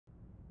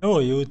Hello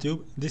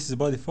YouTube, this is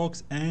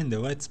Bloodyfox and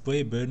let's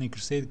play Burning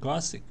Crusade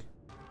Classic.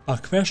 A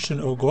question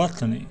of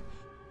Gluttony.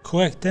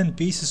 Collect 10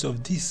 pieces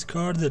of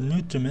discarded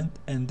nutriment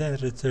and then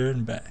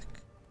return back.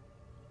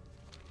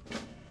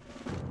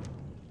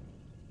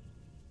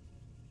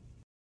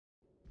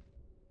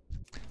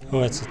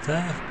 Let's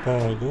attack,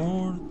 Power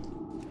Lord.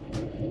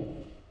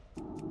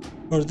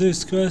 For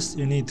this quest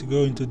you need to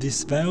go into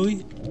this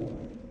valley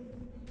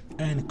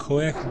and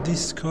collect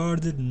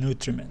discarded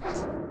nutriment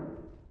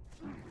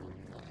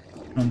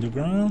on the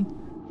ground.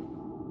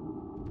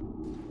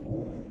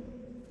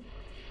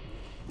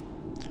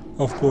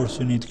 Of course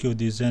you need to kill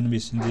these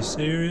enemies in this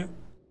area.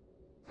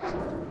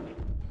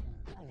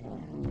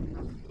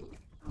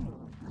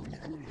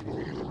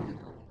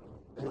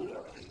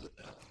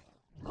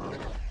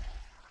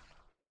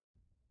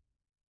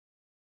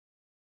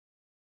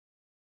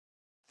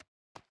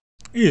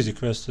 Easy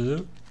quest to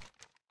do.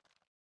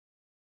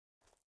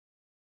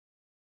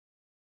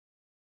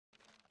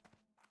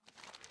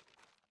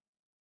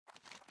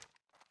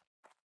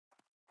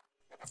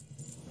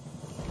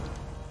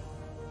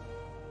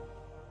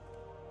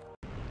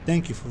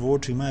 Thank you for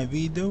watching my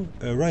video.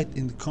 Write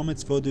in the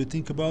comments what do you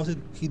think about it,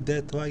 hit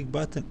that like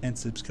button and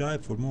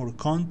subscribe for more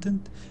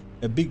content.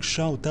 A big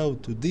shout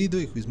out to Dido,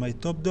 who is my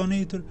top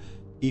donator.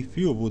 If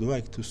you would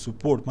like to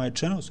support my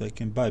channel so I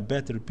can buy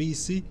better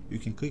PC, you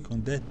can click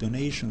on that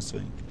donations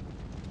link.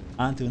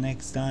 Until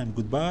next time,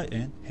 goodbye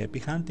and happy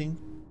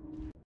hunting!